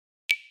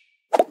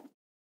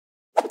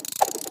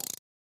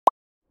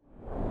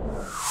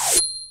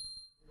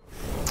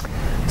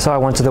So I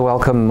wanted to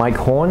welcome Mike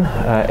Horn,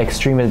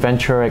 extreme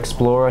adventurer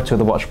explorer, to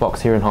the Watchbox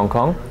here in Hong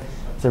Kong.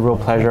 It's a real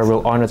pleasure, a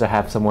real honor to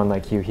have someone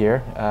like you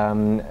here.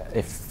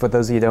 For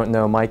those of you who don't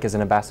know, Mike is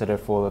an ambassador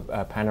for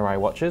Panerai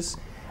watches.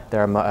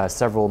 There are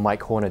several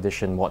Mike Horn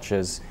edition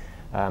watches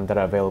that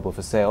are available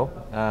for sale.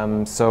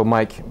 So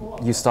Mike,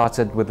 you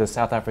started with the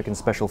South African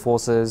Special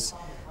Forces.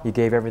 You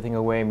gave everything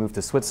away, moved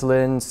to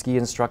Switzerland, ski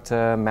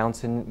instructor,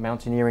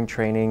 mountaineering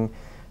training,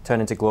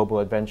 turned into global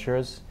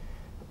adventures.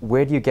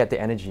 Where do you get the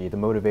energy, the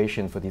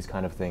motivation for these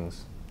kind of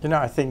things? You know,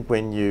 I think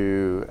when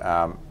you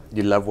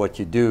love what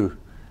you do,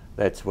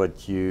 that's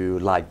what you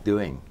like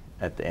doing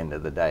at the end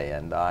of the day.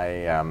 And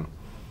I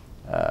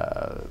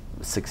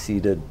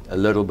succeeded a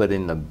little bit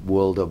in the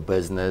world of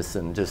business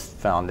and just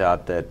found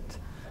out that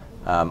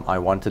I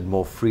wanted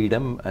more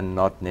freedom and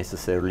not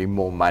necessarily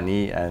more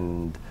money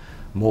and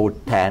more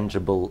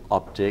tangible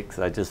objects.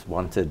 I just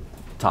wanted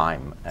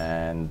time,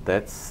 and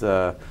that's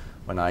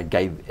when I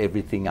gave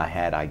everything I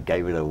had, I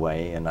gave it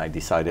away, and I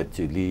decided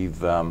to leave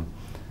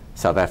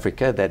South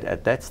Africa, that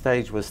at that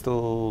stage was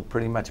still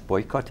pretty much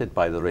boycotted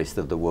by the rest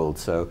of the world.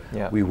 So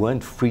we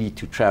weren't free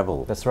to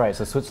travel. That's right.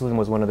 So Switzerland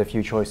was one of the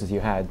few choices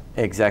you had.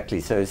 Exactly.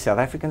 So South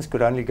Africans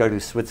could only go to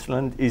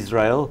Switzerland,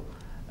 Israel,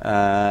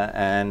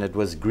 and it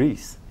was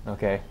Greece.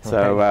 Okay.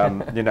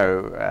 So, you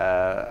know,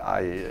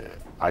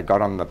 I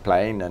got on the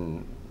plane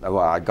and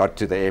I got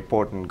to the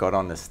airport and got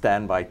on a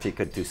standby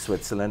ticket to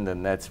Switzerland,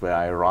 and that's where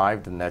I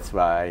arrived, and that's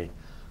where I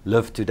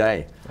live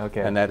today.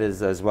 Okay. And that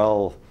is as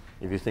well,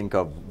 if you think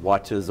of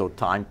watches or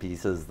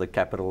timepieces, the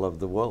capital of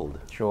the world.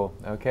 Sure.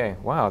 Okay.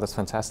 Wow, that's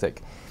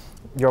fantastic.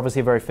 You're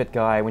obviously a very fit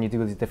guy. When you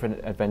do these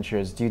different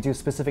adventures, do you do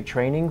specific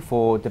training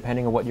for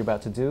depending on what you're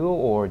about to do,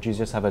 or do you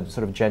just have a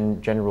sort of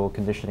general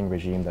conditioning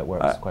regime that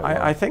works quite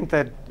well? I think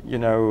that, you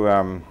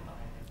know,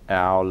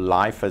 our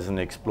life as an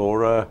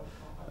explorer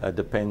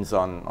depends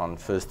on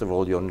first of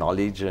all your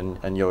knowledge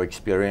and your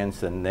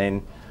experience, and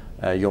then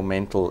your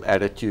mental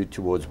attitude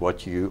towards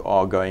what you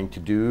are going to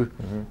do,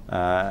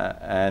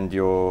 and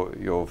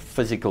your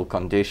physical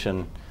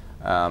condition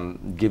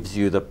gives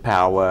you the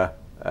power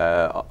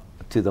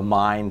to the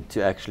mind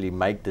to actually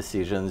make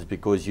decisions,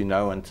 because you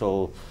know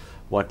until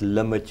what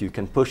limit you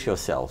can push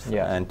yourself.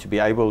 And to be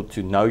able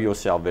to know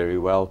yourself very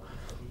well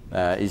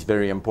is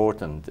very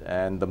important,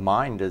 and the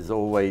mind is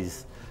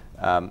always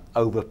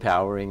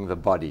overpowering the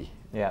body.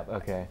 Yeah,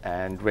 okay.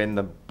 And when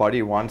the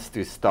body wants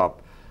to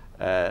stop,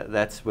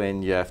 that's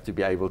when you have to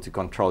be able to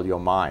control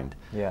your mind.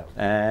 Yeah.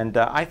 And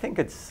I think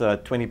it's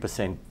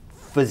 20%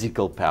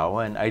 physical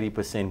power and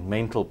 80%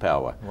 mental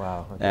power.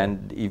 Wow. Okay.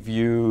 And if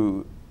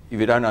you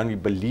don't only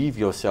believe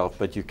yourself,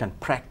 but you can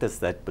practice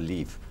that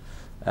belief,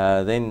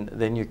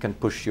 then you can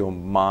push your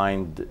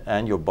mind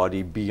and your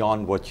body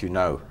beyond what you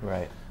know.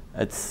 Right.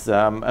 It's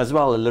as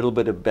well a little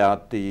bit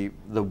about the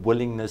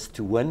willingness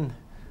to win,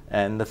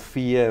 and the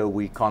fear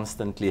we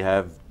constantly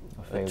have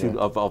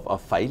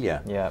of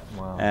failure. Yeah,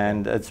 wow.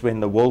 And it's when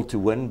the will to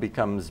win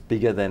becomes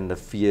bigger than the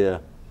fear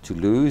to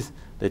lose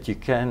that you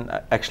can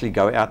actually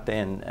go out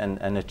there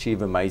and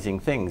achieve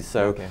amazing things.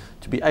 So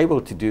to be able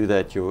to do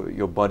that,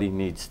 your body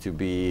needs to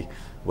be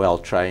well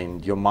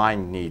trained, your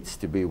mind needs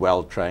to be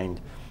well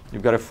trained.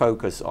 You've got to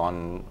focus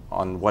on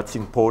what's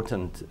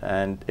important,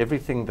 and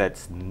everything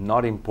that's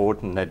not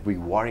important that we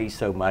worry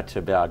so much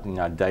about in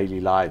our daily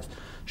lives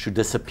should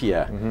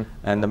disappear.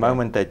 And the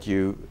moment that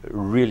you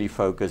really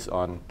focus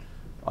on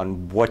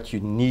what you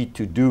need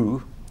to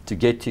do to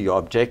get to your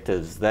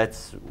objectives,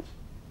 that's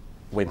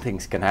when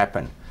things can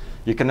happen.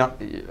 You cannot,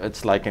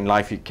 it's like in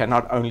life, you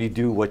cannot only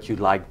do what you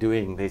like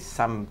doing. There's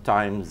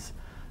sometimes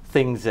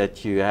things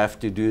that you have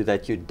to do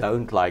that you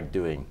don't like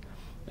doing.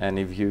 And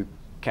if you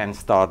can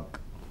start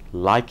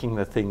liking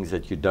the things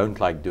that you don't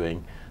like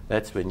doing,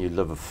 that's when you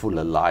live a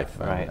fuller life,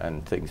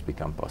 and things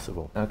become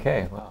possible.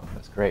 Okay, wow,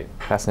 that's great,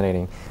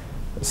 fascinating.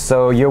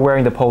 So you're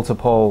wearing the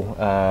Pole2Pole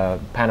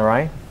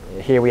Panerai.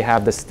 Here we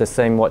have the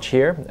same watch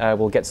here.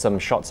 We'll get some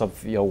shots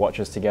of your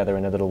watches together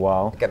in a little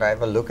while. Can I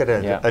have a look at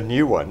a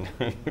new one?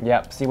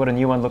 Yeah, see what a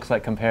new one looks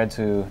like compared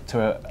to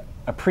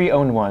a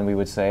pre-owned one, we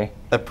would say.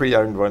 A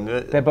pre-owned one.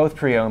 They're both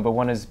pre-owned, but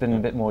one has been a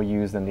bit more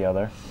used than the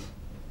other.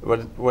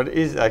 What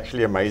is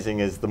actually amazing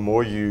is the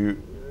more you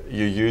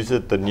use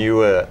it, the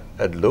newer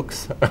it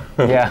looks.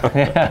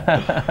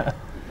 Yeah.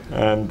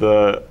 And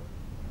the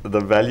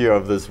value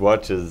of this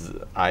watch is,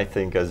 I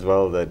think, as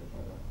well, that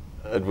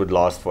it would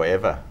last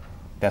forever.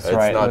 That's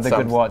right. With a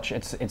good watch,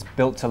 it's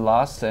built to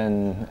last,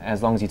 and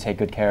as long as you take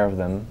good care of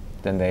them,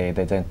 then they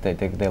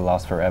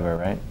last forever,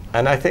 right?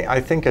 And I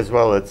think as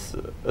well, it's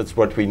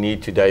what we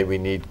need today. We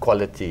need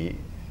quality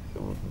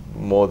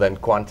more than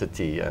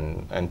quantity,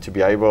 and to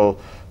be able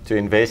to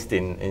invest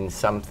in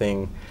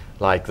something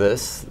like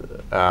this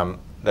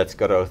that's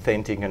got an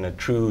authentic and a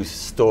true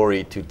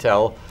story to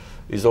tell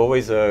is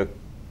always a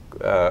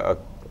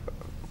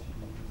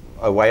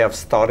way of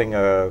starting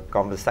a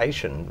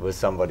conversation with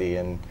somebody.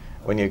 And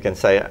when you can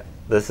say,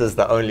 this is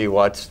the only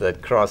watch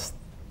that crossed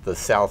the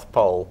South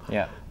Pole,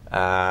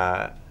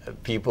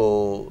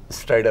 people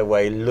straight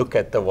away look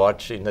at the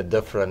watch in a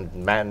different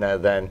manner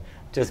than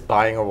just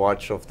buying a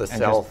watch off the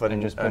shelf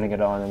and just putting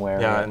it on and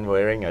wearing it. Yeah, and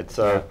wearing it.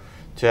 So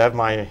to have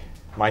my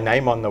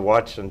name on the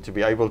watch and to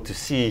be able to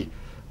see,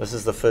 this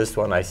is the first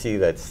one I see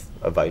that's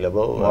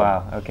available.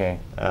 Wow. Okay.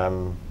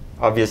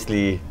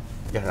 Obviously,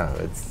 you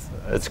know,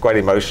 it's quite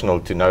emotional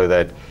to know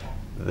that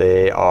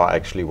there are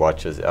actually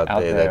watches out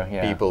there that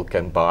people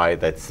can buy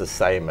that's the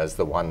same as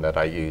the one that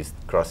I used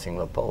crossing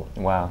the pole.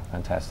 Wow,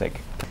 fantastic.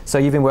 So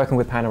you've been working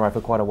with Panerai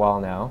for quite a while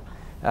now.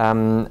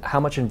 How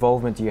much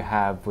involvement do you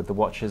have with the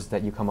watches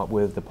that you come up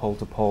with, the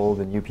Pole2Pole,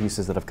 the new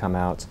pieces that have come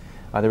out?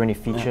 Are there any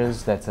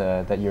features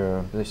that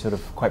you're sort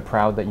of quite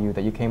proud that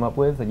you came up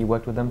with, that you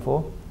worked with them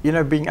for? You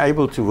know, being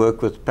able to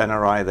work with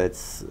Panerai,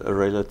 that's a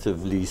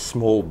relatively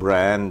small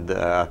brand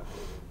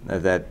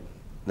that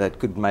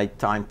could make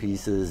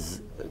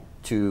timepieces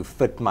to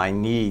fit my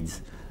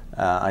needs,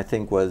 I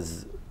think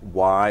was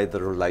why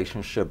the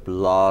relationship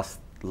lasted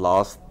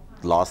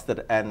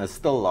and is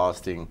still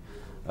lasting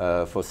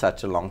for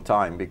such a long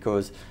time,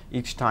 because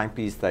each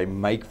timepiece they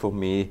make for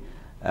me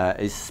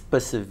is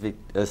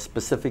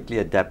specifically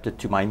adapted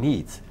to my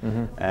needs.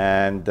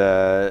 And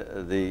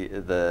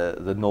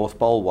the North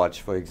Pole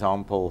watch, for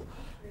example,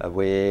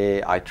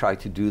 where I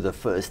tried to do the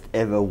first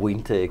ever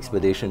winter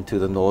expedition to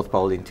the North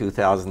Pole in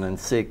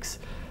 2006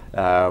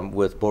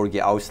 with Borgie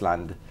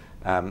Ausland.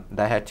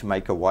 They had to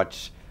make a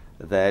watch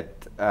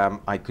that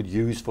I could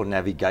use for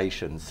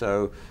navigation.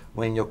 So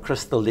when your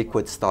crystal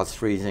liquid starts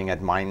freezing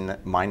at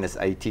minus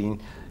 18,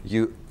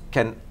 you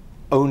can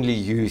only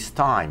use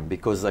time,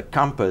 because the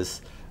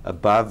compass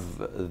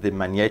above the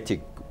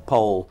magnetic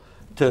pole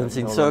turns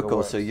in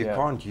circles, so you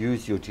can't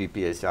use your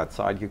GPS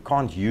outside, you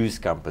can't use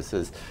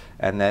compasses,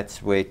 and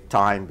that's where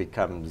time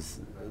becomes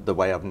the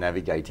way of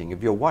navigating.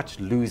 If your watch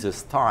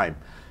loses time,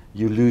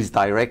 you lose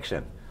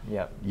direction.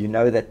 You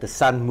know that the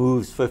sun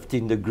moves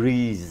 15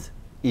 degrees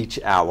each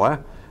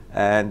hour,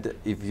 and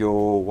if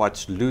your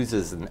watch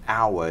loses an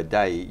hour a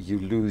day, you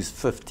lose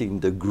 15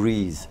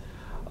 degrees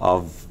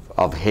of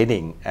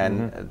heading,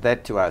 and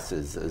that to us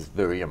is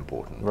very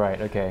important.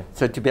 Right. Okay.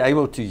 So to be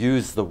able to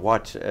use the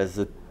watch as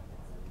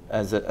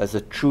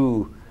a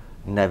true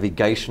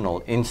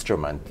navigational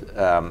instrument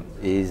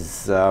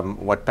is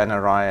what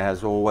Panerai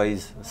has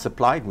always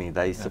supplied me.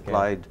 They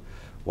supplied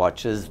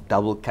watches,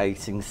 double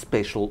casing,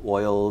 special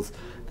oils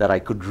that I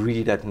could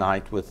read at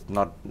night with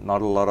not a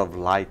lot of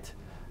light,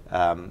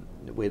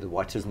 where the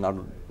watch is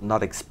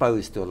not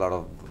exposed to a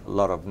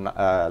lot of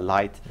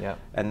light,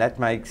 and that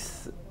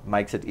makes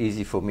it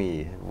easy for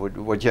me.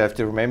 What you have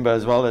to remember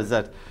as well is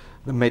that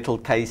the metal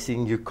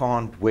casing you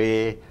can't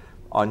wear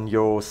on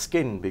your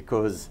skin,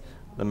 because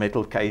the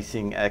metal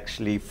casing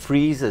actually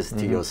freezes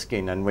to your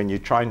skin, and when you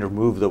try and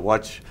remove the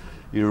watch,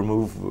 you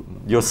remove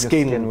your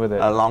skin with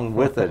it. Along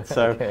with it.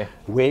 So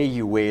where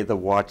you wear the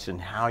watch and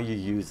how you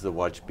use the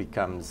watch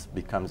becomes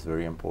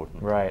very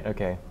important. Right.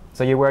 Okay.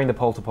 So you're wearing the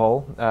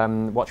Pole2Pole.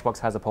 Watchbox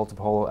has a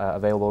Pole2Pole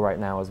available right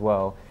now as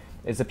well.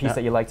 It's a piece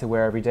that you like to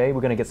wear every day. We're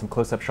going to get some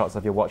close-up shots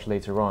of your watch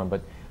later on,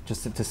 but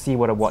just to see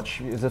what a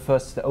watch is, the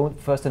first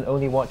and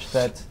only watch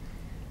that.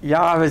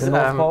 Yeah, I was the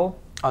North Pole?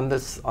 on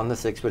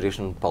this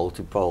expedition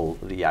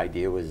Pole2Pole. The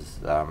idea was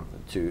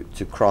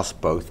to cross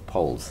both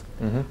poles.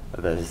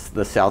 There's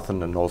the South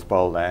and the North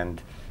Pole,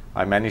 and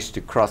I managed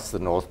to cross the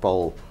North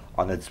Pole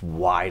on its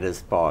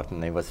widest part,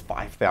 and there was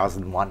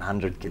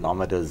 5,100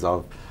 kilometers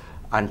of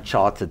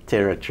uncharted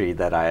territory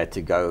that I had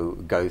to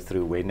go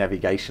through, where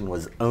navigation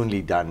was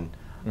only done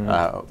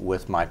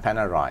with my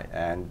Panerai.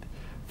 And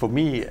for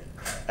me,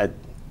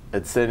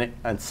 it's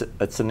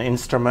an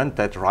instrument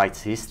that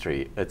writes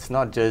history. It's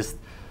not just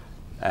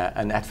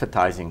an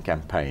advertising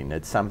campaign.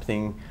 It's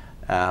something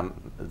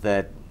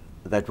that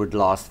would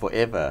last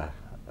forever.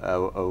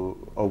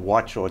 A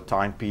watch or a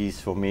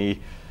timepiece for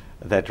me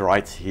that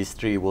writes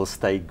history will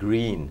stay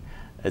green.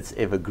 It's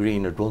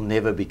evergreen. It will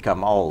never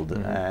become old.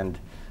 And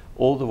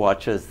all the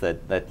watches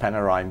that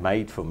Panerai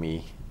made for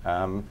me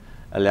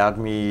allowed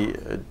me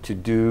to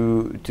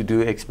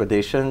do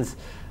expeditions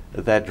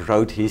that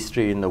wrote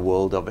history in the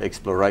world of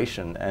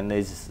exploration. And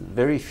there's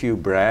very few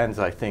brands,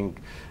 I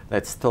think,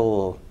 that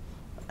still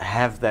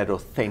have that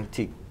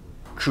authentic,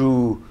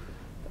 true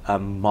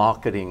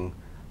marketing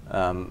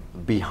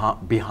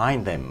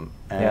behind them.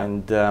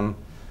 And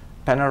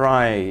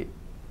Panerai,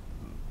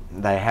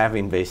 they have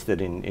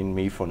invested in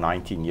me for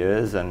 19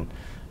 years, and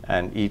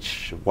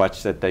each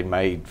watch that they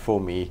made for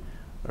me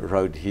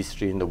wrote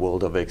history in the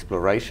world of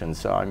exploration.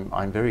 So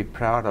I'm very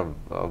proud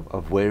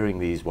of wearing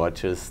these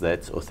watches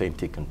that's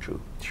authentic and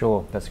true.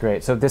 Sure, that's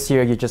great. So this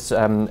year you just,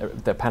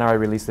 the Panerai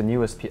released the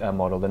newest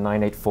model, the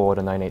 984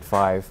 to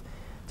 985.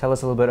 Tell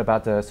us a little bit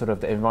about the sort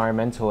of the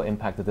environmental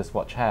impact that this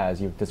watch has.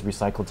 This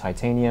recycled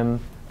titanium.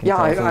 Can you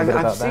tell us a little bit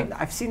about that?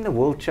 I've seen the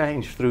world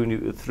change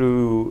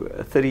through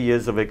 30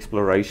 years of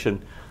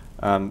exploration,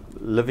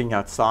 living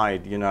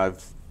outside. You know,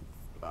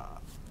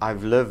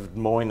 I've lived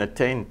more in a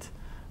tent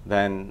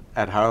than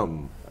at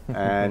home,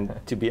 and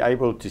to be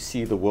able to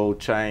see the world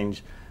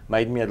change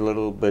made me a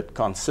little bit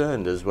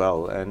concerned as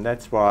well, and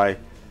that's why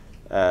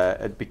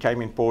it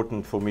became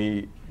important for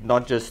me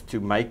not just to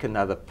make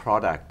another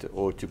product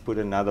or to put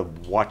another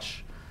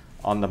watch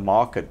on the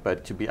market,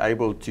 but to be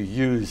able to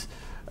use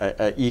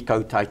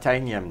eco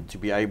titanium, to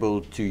be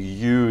able to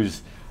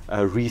use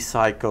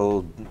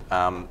recycled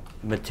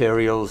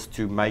materials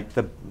to make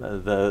the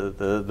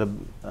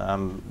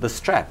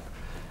strap.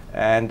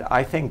 And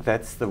I think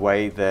that's the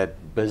way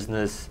that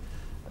business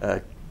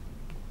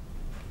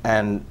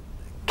and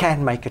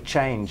can make a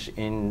change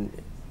in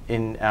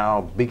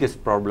our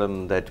biggest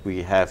problem that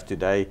we have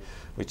today,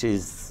 which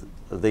is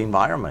the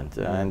environment.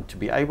 And to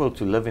be able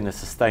to live in a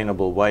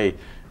sustainable way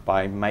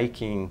by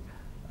making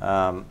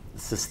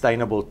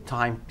sustainable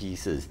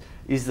timepieces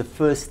is the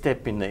first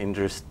step in the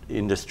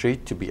industry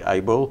to be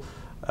able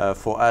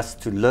for us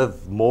to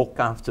live more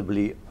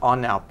comfortably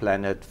on our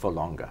planet for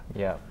longer.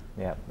 Yeah,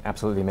 yeah,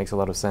 absolutely, makes a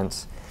lot of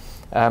sense.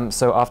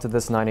 So after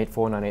this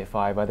 984,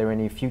 985, are there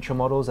any future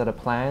models that are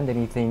planned?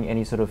 Anything,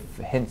 any sort of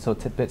hints or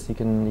tidbits you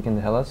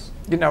can tell us?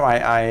 You know,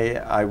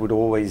 I would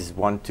always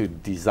want to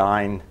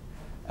design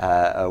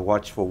a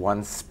watch for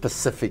one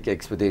specific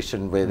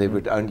expedition where there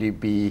would only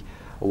be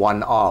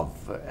one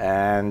of.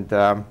 And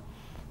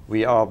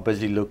we are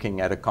busy looking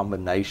at a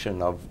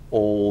combination of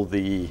all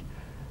the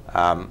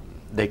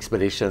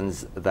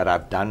expeditions that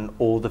I've done,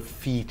 all the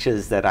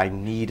features that I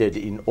needed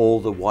in all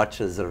the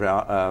watches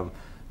around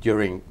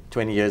during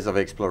 20 years of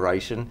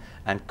exploration,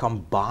 and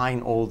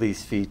combine all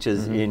these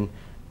features in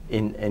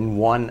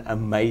one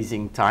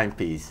amazing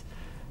timepiece.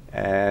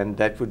 And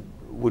that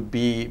would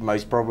be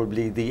most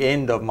probably the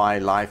end of my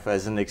life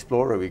as an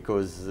explorer,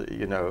 because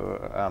you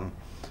know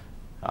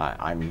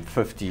I'm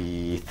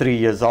 53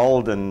 years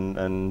old,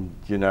 and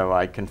you know,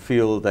 I can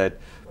feel that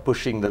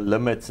pushing the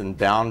limits and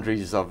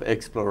boundaries of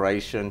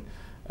exploration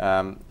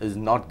is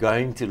not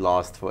going to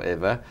last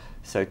forever.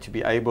 So to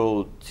be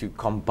able to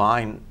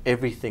combine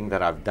everything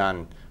that I've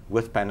done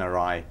with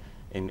Panerai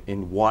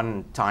in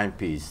one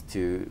timepiece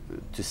to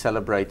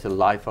celebrate a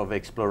life of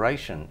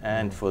exploration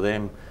and for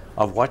them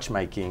of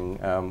watchmaking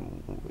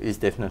is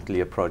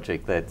definitely a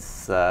project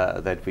that's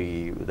that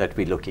we're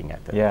looking at.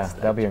 Yeah,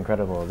 that'll be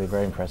incredible. It'll be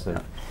very impressive.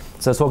 Yeah.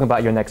 So talking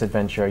about your next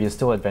adventure, you're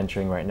still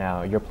adventuring right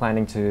now. You're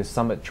planning to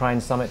try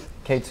and summit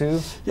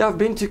K2? Yeah, I've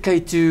been to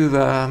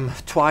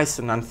K2 twice,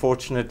 and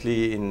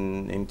unfortunately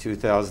in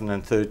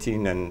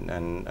 2013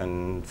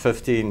 and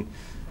 15,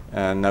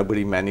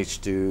 nobody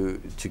managed to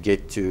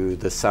get to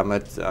the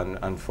summit.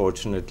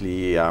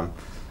 Unfortunately,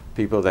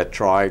 people that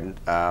tried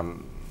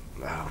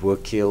were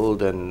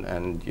killed,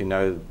 and you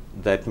know,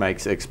 that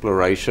makes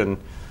exploration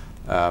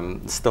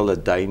still a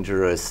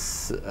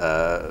dangerous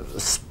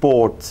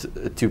sport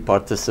to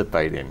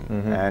participate in.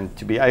 And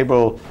to be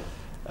able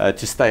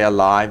to stay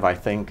alive, I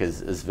think,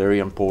 is very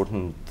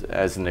important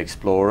as an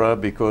explorer,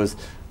 because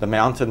the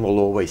mountain will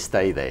always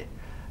stay there.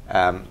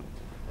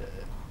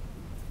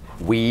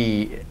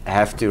 We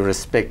have to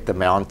respect the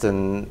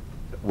mountain.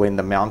 When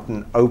the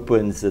mountain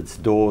opens its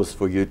doors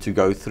for you to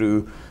go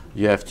through,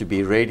 you have to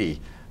be ready.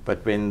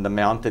 But when the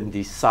mountain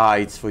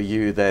decides for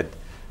you that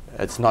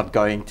it's not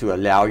going to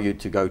allow you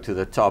to go to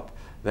the top,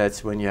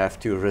 that's when you have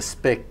to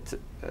respect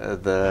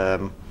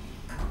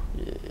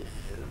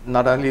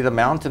not only the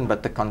mountain,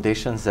 but the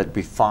conditions that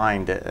we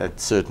find at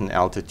certain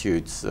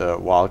altitudes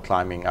while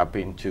climbing up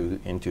into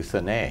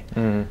thin air.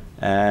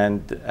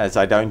 And as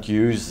I don't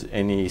use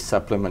any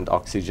supplement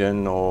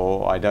oxygen,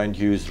 or I don't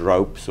use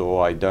ropes,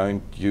 or I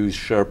don't use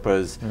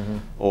Sherpas,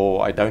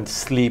 or I don't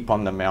sleep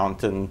on the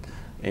mountain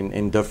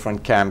in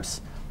different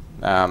camps,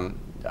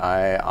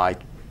 I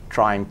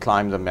try and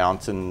climb the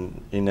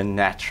mountain in a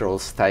natural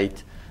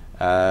state.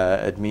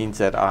 It means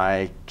that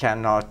I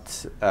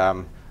cannot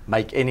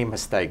make any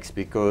mistakes,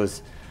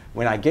 because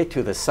when I get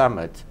to the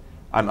summit,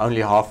 I'm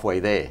only halfway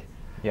there.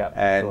 Yeah,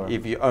 and sure.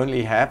 If you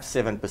only have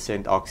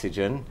 7%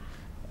 oxygen,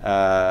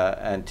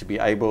 and to be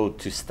able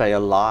to stay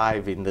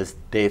alive in this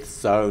death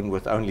zone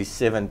with only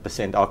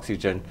 7%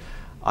 oxygen,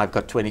 I've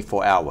got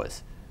 24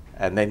 hours,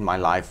 and then my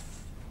life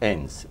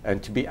ends.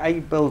 And to be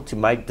able to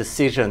make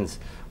decisions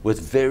with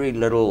very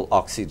little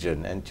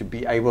oxygen, and to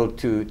be able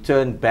to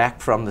turn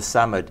back from the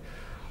summit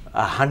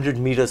 100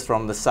 meters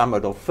from the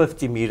summit or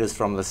 50 meters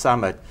from the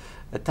summit,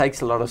 it takes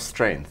a lot of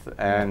strength.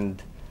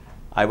 And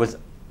I was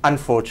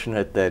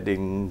unfortunate that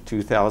in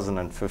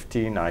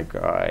 2015 I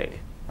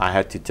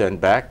had to turn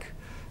back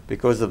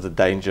because of the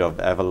danger of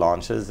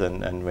avalanches,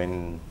 and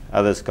when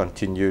others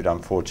continued,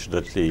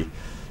 unfortunately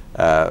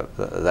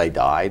they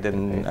died.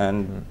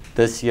 And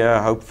this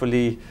year,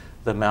 hopefully,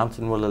 the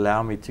mountain will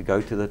allow me to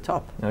go to the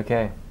top.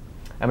 Okay.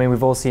 I mean,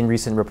 we've all seen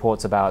recent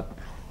reports about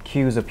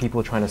queues of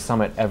people trying to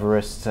summit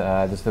Everest.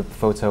 There's the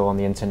photo on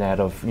the internet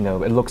of, you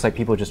know, it looks like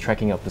people just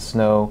trekking up the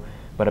snow,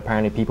 but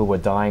apparently people were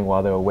dying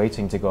while they were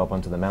waiting to go up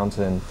onto the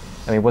mountain.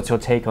 I mean, what's your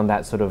take on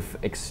that sort of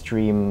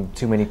extreme,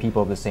 too many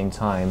people at the same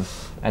time?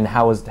 And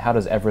how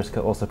does Everest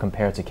also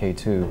compare to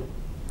K2?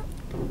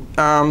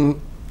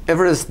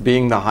 Everest,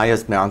 being the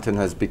highest mountain,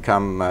 has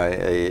become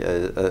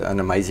an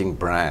amazing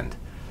brand.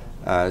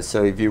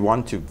 So if you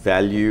want to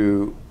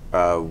value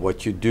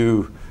what you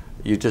do,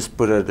 you just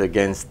put it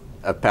against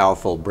a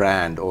powerful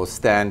brand, or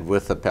stand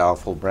with a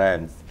powerful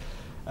brand.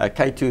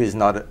 K2 is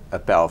not a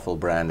powerful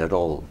brand at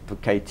all.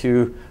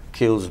 K2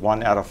 kills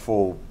 1 out of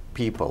 4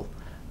 people.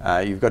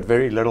 You've got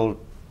very little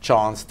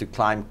chance to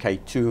climb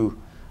K2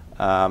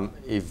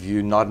 if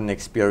you're not an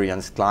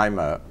experienced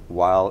climber,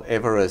 while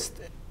Everest,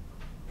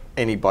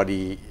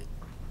 anybody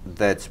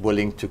that's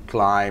willing to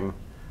climb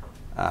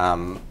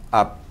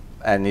up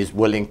and is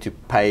willing to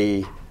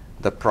pay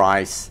the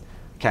price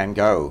can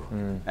go.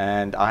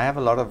 And I have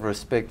a lot of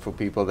respect for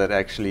people that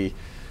actually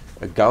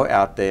go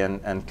out there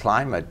and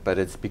climb it, but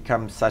it's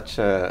become such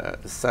a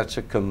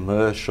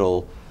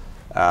commercial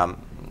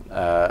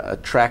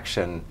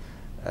attraction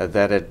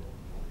that it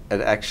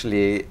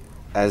actually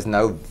has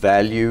no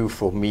value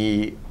for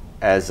me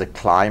as a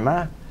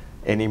climber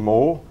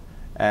anymore.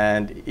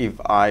 And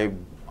if I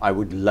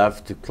would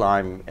love to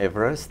climb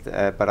Everest,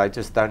 but I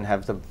just don't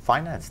have the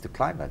finance to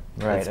climb it.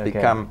 Right,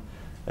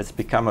 It's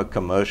become a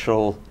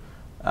commercial.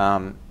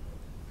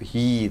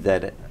 He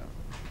that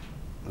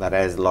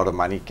has a lot of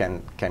money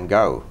can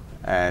go,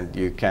 and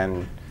you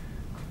can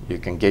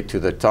get to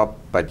the top,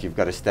 but you've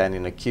got to stand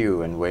in a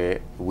queue. And where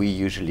we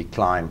usually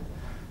climb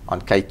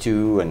on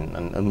K2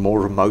 and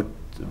more remote,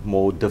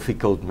 more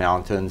difficult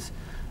mountains,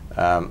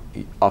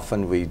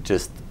 often we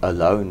just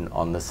alone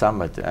on the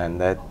summit, and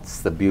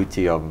that's the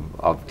beauty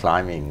of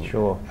climbing.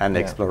 Sure. And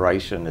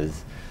exploration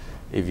is,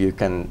 if you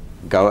can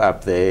go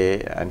up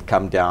there and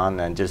come down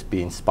and just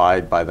be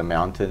inspired by the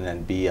mountain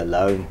and be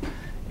alone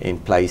in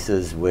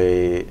places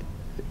where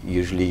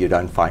usually you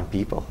don't find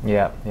people.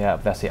 Yeah,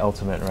 that's the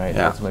ultimate, right?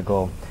 Yeah. The ultimate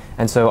goal.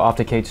 And so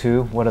after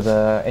K2, what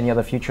are any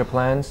other future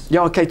plans?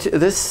 Yeah, K2.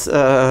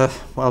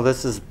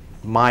 This is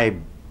my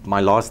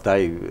last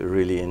day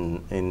really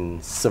in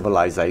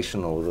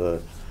civilization,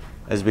 or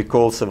as we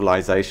call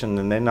civilization,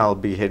 and then I'll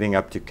be heading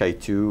up to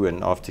K2,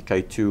 and after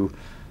K2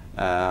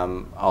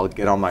 I'll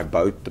get on my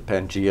boat, the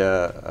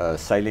Pangea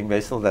sailing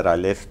vessel that I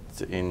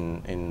left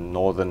in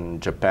northern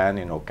Japan,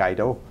 in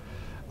Hokkaido,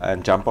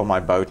 and jump on my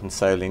boat and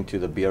sail into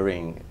the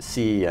Bering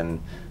Sea,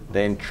 and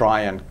then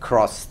try and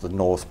cross the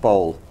North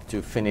Pole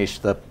to finish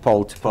the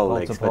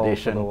Pole2Pole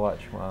expedition.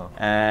 Wow.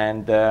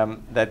 And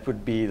that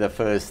would be the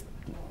first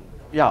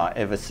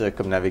ever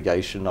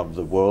circumnavigation of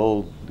the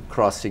world,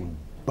 crossing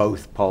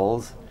both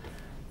poles.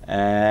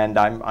 And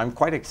I'm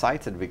quite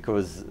excited,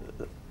 because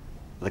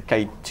the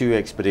K2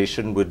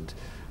 expedition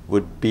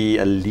would be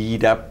a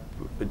lead up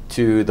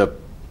to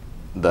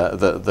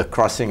the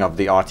crossing of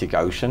the Arctic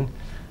Ocean.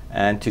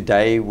 And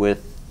today,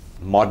 with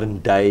modern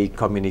day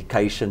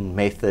communication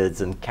methods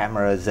and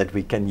cameras that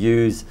we can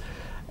use,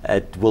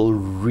 it will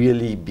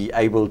really be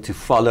able to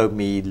follow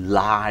me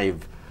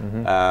live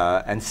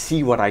and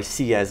see what I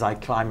see as I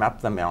climb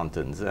up the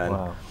mountains.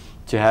 And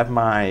to have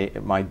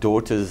my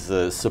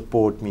daughters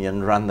support me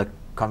and run the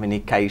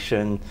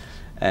communication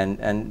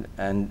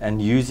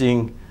and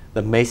using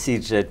the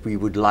message that we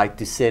would like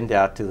to send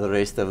out to the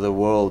rest of the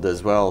world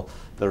as well,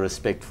 the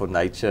respect for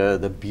nature,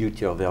 the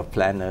beauty of our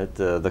planet,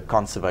 the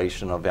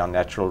conservation of our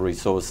natural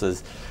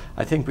resources.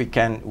 I think we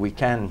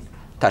can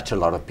touch a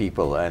lot of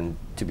people, and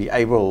to be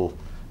able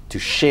to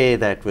share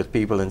that with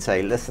people and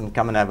say, listen,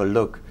 come and have a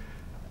look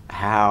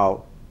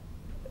how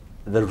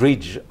the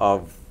ridge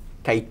of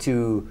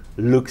K2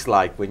 looks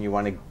like when you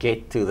want to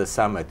get to the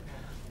summit,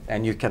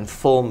 and you can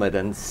film it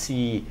and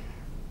see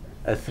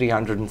a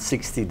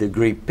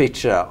 360-degree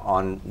picture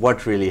on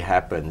what really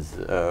happens,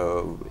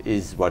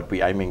 is what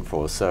we're aiming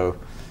for. So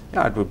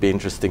yeah, it would be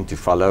interesting to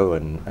follow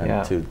and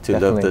to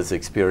live this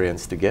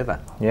experience together.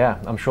 Yeah,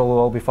 I'm sure we'll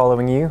all be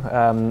following you.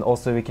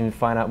 Also, we can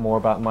find out more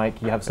about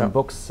Mike. You have some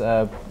books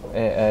have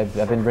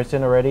been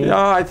written already? No,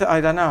 I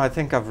don't know. I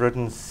think I've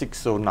written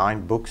 6 or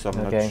 9 books. I'm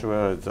not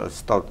sure. I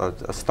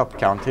stopped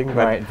counting. But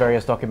right,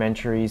 various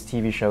documentaries,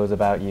 TV shows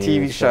about you.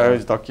 TV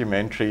shows,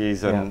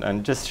 documentaries,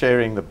 and just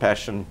sharing the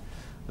passion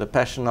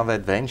of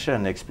adventure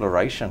and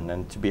exploration,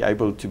 and to be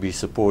able to be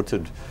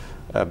supported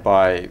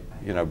by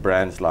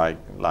brands like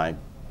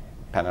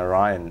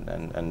Panerai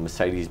and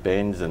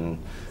Mercedes-Benz, and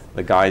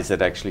the guys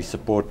that actually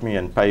support me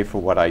and pay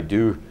for what I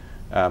do.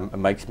 It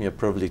makes me a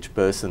privileged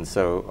person,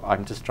 so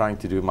I'm just trying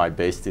to do my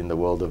best in the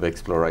world of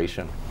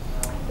exploration.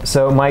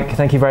 So Mike,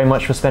 thank you very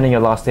much for spending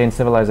your last day in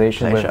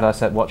civilization with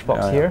us at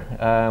Watchbox here.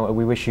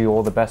 We wish you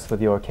all the best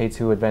with your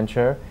K2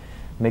 adventure.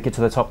 Make it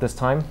to the top this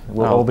time.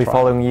 We'll all be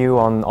following you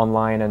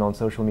online and on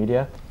social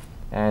media,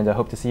 and I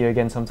hope to see you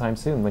again sometime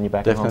soon when you're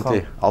back in Hong Kong.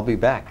 Definitely, I'll be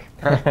back.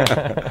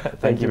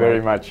 Thank you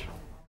very much.